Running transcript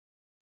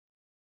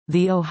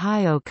The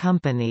Ohio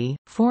Company,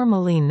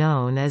 formerly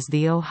known as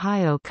the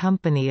Ohio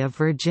Company of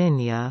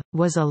Virginia,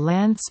 was a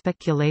land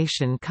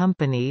speculation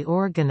company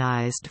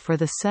organized for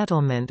the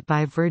settlement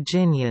by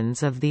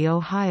Virginians of the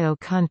Ohio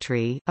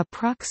Country,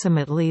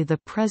 approximately the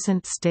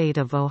present state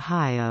of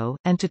Ohio,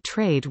 and to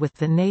trade with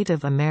the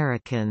Native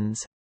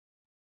Americans.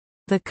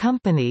 The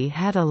company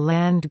had a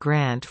land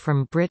grant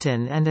from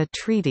Britain and a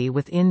treaty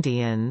with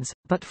Indians,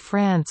 but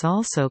France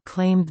also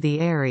claimed the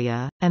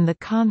area, and the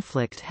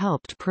conflict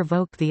helped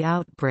provoke the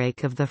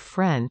outbreak of the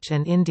French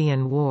and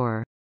Indian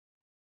War.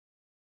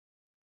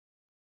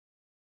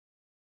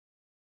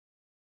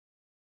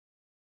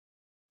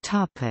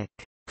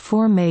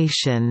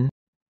 Formation.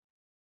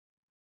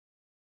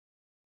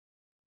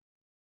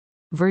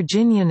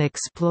 Virginian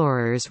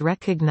explorers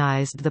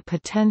recognized the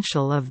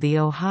potential of the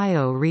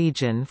Ohio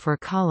region for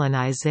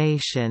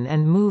colonization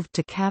and moved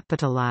to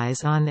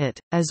capitalize on it,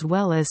 as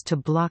well as to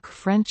block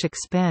French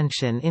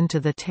expansion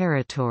into the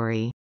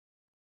territory.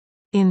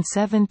 In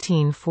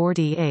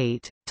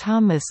 1748,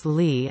 Thomas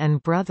Lee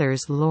and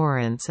brothers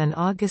Lawrence and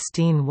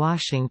Augustine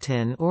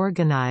Washington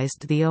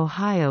organized the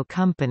Ohio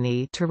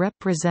Company to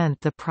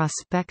represent the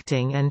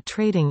prospecting and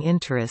trading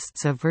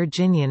interests of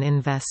Virginian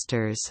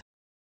investors.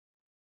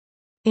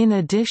 In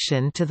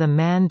addition to the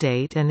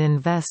mandate and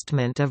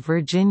investment of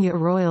Virginia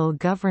Royal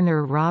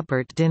Governor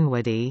Robert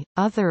Dinwiddie,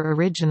 other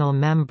original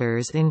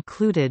members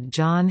included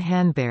John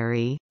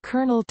Hanbury,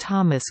 Colonel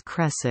Thomas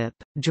Cresap,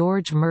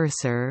 George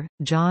Mercer,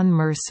 John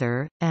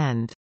Mercer,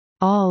 and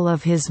 "all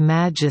of His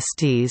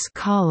Majesty's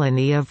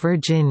Colony of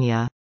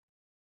Virginia."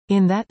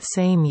 In that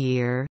same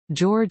year,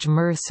 George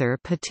Mercer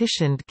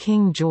petitioned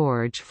King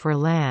George for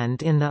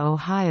land in the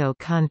Ohio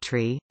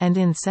Country, and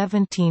in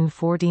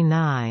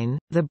 1749,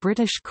 the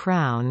British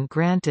Crown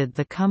granted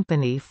the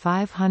company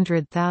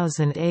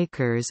 500,000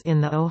 acres in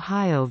the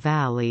Ohio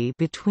Valley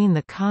between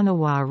the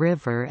Kanawha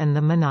River and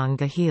the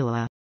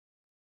Monongahela.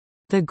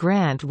 The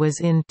grant was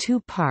in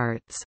two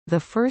parts. The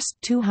first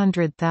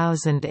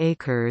 200,000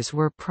 acres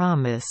were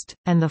promised,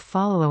 and the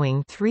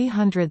following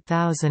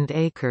 300,000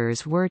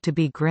 acres were to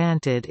be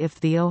granted if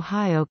the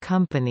Ohio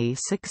Company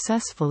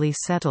successfully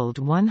settled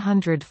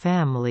 100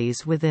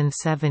 families within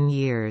 7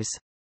 years.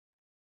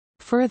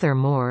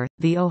 Furthermore,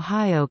 the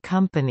Ohio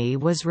Company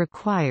was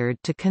required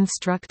to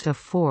construct a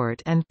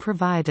fort and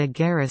provide a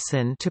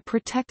garrison to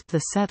protect the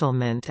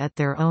settlement at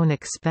their own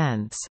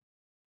expense.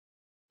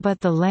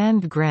 But the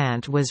land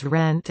grant was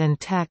rent and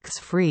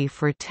tax-free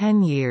for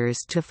 10 years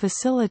to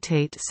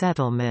facilitate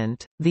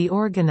settlement. The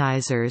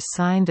organizers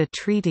signed a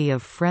treaty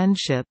of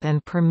friendship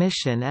and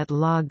permission at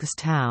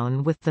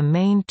Logstown with the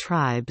main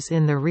tribes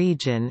in the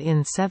region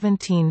in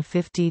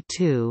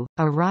 1752.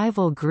 A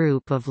rival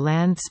group of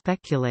land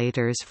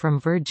speculators from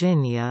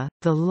Virginia,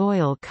 the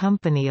Loyal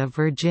Company of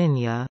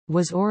Virginia,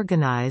 was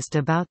organized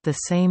about the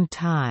same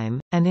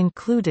time, and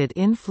included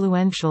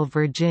influential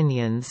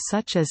Virginians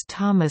such as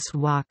Thomas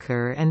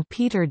Walker and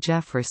Peter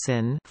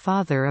Jefferson,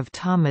 father of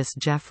Thomas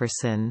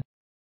Jefferson.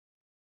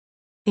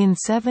 In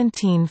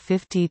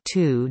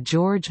 1752,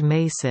 George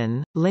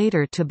Mason,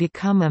 later to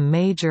become a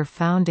major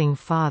founding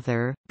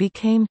father,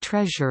 became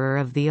treasurer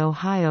of the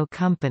Ohio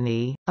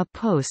Company, a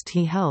post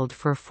he held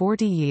for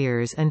 40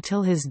 years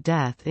until his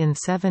death in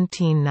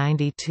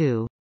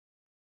 1792.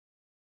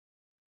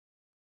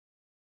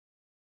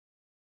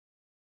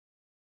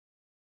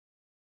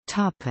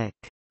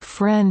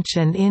 French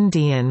and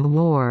Indian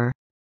War.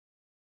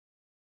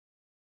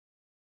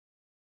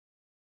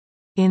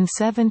 In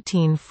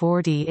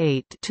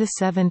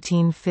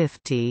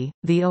 1748–1750,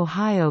 the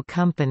Ohio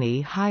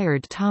Company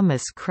hired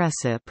Thomas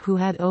Cresap, who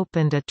had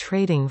opened a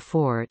trading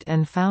fort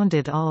and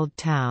founded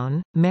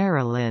Aldtown,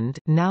 Maryland,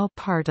 now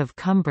part of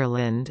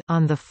Cumberland,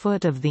 on the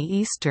foot of the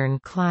eastern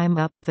climb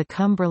up the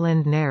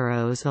Cumberland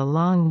Narrows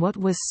along what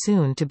was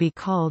soon to be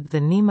called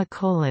the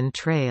Nemacolin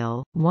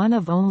Trail, one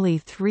of only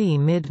 3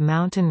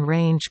 mid-mountain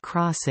range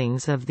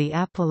crossings of the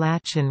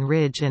Appalachian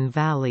Ridge and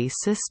Valley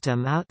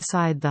system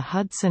outside the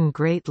Hudson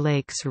Great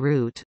Lakes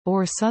route,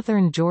 or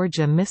southern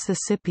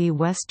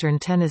Georgia-Mississippi-western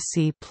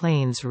Tennessee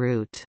Plains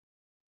route.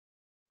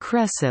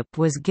 Cresap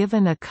was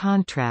given a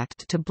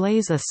contract to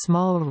blaze a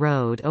small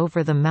road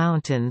over the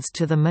mountains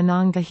to the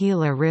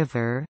Monongahela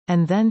River,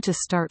 and then to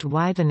start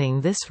widening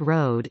this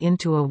road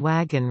into a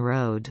wagon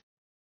road.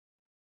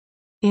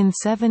 In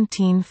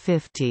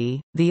 1750,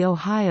 the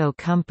Ohio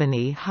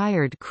Company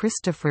hired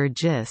Christopher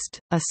Gist,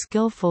 a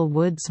skillful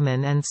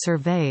woodsman and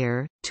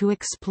surveyor, to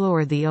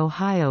explore the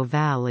Ohio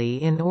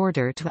Valley in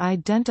order to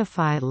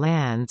identify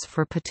lands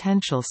for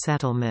potential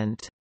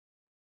settlement.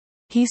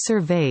 He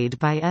surveyed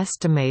by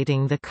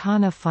estimating the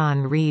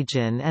Conifon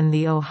region and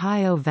the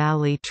Ohio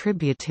Valley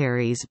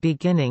tributaries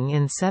beginning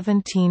in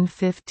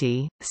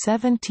 1750,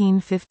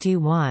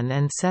 1751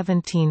 and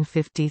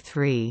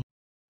 1753.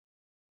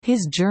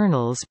 His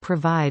journals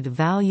provide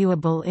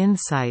valuable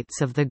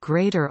insights of the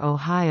greater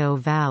Ohio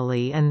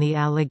Valley and the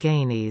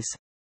Alleghenies.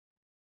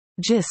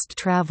 Gist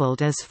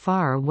traveled as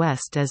far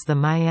west as the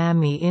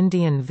Miami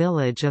Indian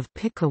village of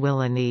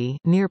Pickawillany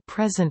near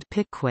present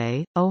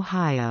Piqua,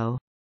 Ohio.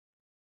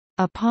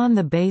 Upon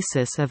the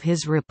basis of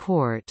his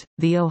report,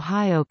 the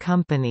Ohio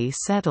Company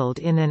settled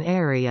in an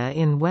area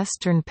in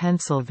western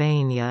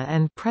Pennsylvania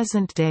and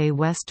present-day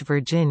West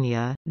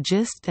Virginia,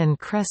 Gist and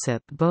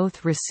Cresap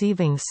both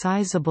receiving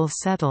sizable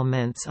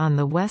settlements on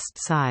the west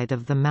side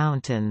of the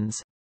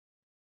mountains.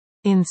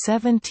 In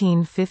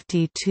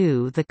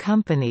 1752 the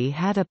company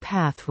had a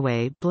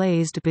pathway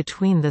blazed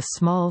between the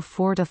small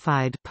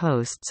fortified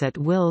posts at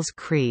Wills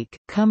Creek,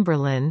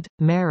 Cumberland,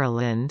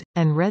 Maryland,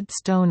 and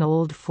Redstone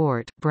Old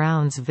Fort,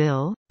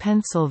 Brownsville,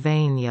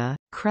 Pennsylvania.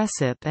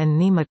 Cresap and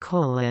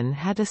Nemacolin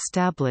had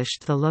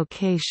established the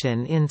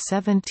location in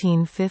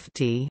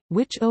 1750,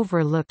 which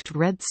overlooked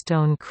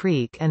Redstone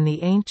Creek and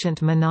the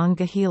ancient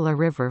Monongahela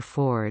River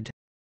ford.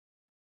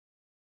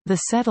 The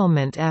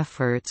settlement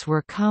efforts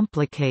were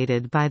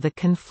complicated by the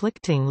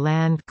conflicting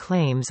land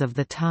claims of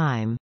the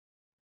time.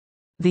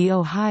 The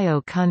Ohio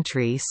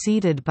Country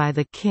ceded by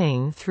the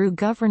king through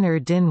Governor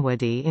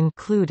Dinwiddie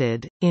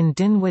included, in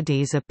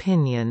Dinwiddie's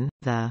opinion,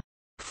 the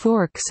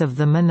 "forks of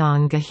the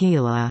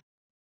Monongahela,"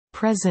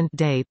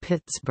 present-day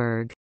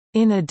Pittsburgh.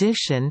 In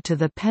addition to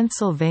the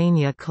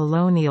Pennsylvania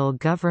colonial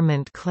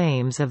government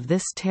claims of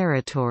this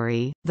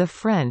territory, the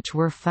French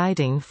were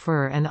fighting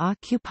for and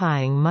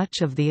occupying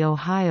much of the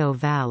Ohio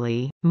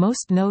Valley,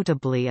 most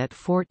notably at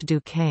Fort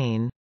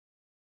Duquesne.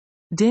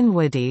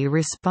 Dinwiddie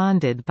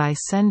responded by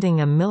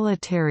sending a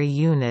military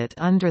unit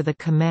under the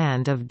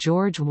command of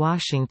George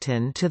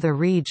Washington to the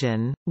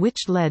region,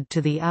 which led to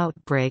the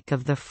outbreak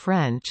of the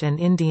French and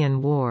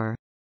Indian War.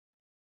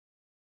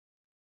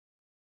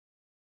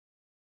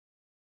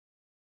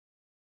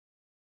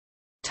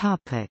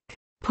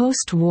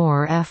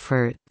 Post-war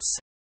efforts.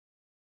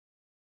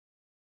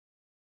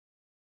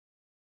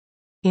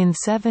 In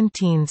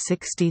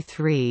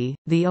 1763,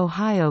 the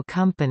Ohio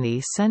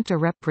Company sent a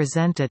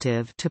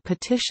representative to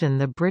petition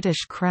the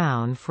British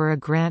Crown for a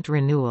grant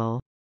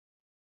renewal.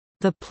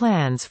 The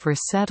plans for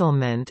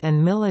settlement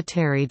and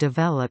military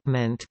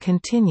development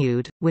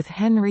continued, with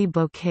Henry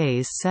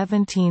Bouquet's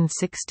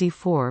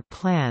 1764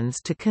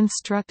 plans to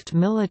construct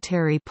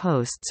military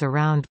posts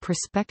around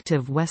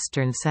prospective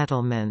western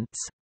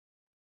settlements.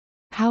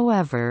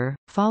 However,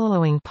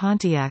 following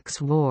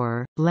Pontiac's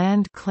War,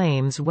 land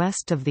claims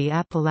west of the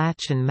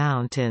Appalachian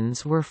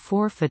Mountains were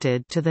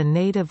forfeited to the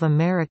Native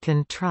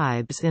American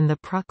tribes in the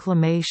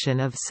Proclamation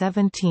of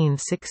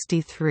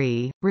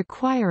 1763,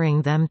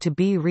 requiring them to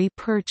be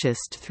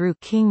repurchased through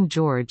King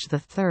George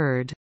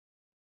III.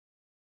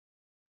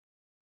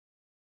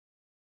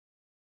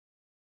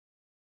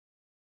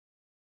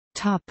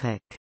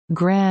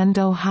 Grand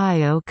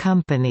Ohio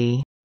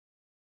Company.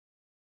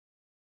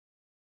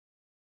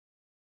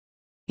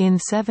 In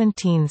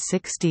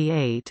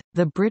 1768,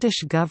 the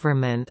British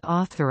government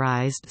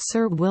authorised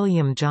Sir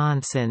William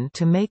Johnson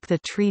to make the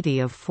Treaty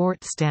of Fort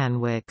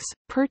Stanwix,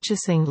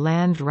 purchasing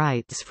land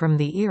rights from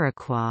the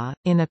Iroquois,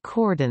 in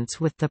accordance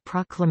with the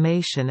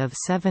Proclamation of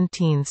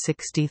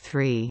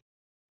 1763.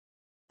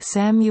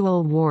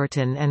 Samuel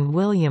Wharton and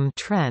William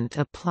Trent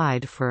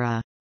applied for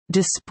a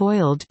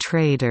 «despoiled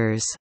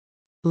traders»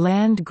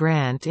 land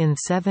grant in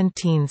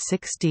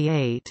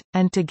 1768,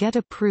 and to get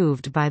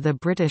approved by the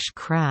British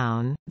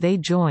Crown, they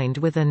joined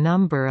with a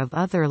number of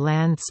other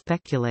land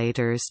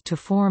speculators to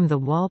form the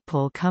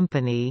Walpole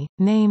Company,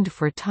 named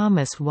for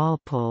Thomas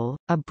Walpole,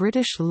 a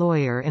British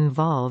lawyer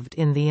involved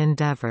in the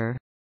endeavour.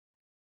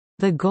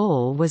 The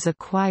goal was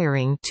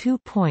acquiring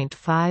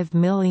 2.5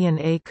 million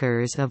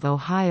acres of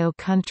Ohio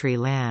country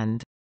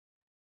land.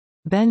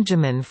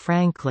 Benjamin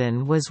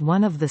Franklin was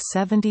one of the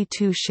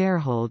 72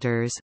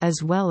 shareholders,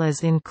 as well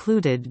as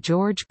included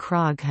George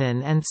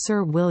Croghan and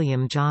Sir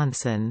William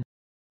Johnson.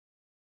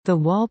 The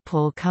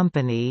Walpole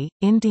Company,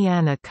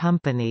 Indiana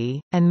Company,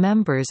 and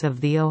members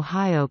of the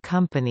Ohio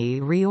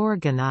Company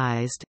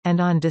reorganized, and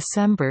on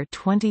December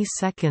 22,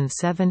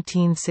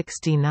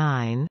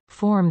 1769,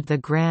 formed the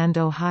Grand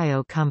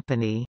Ohio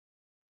Company.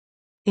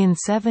 In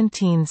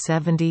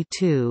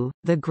 1772,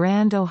 the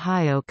Grand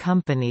Ohio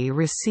Company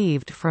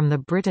received from the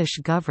British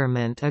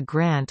government a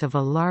grant of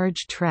a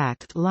large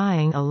tract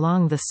lying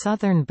along the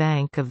southern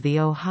bank of the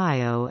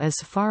Ohio as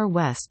far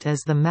west as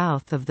the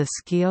mouth of the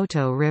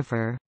Scioto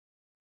River.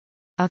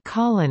 A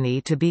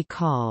colony to be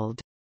called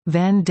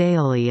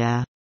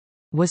Vandalia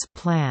was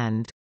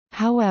planned.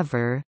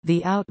 However,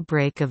 the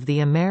outbreak of the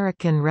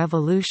American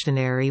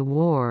Revolutionary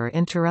War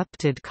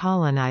interrupted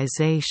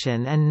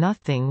colonization and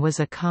nothing was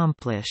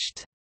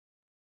accomplished.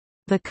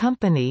 The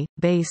company,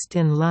 based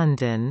in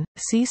London,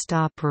 ceased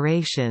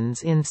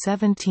operations in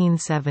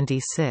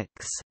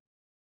 1776.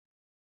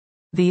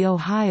 The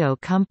Ohio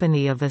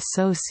Company of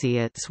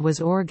Associates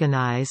was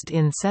organized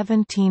in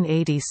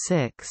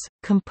 1786,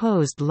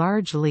 composed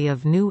largely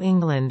of New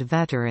England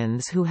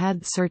veterans who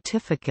had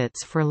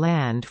certificates for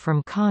land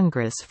from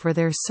Congress for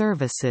their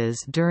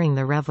services during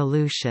the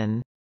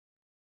Revolution.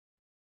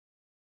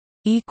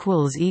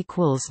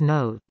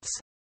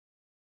 Notes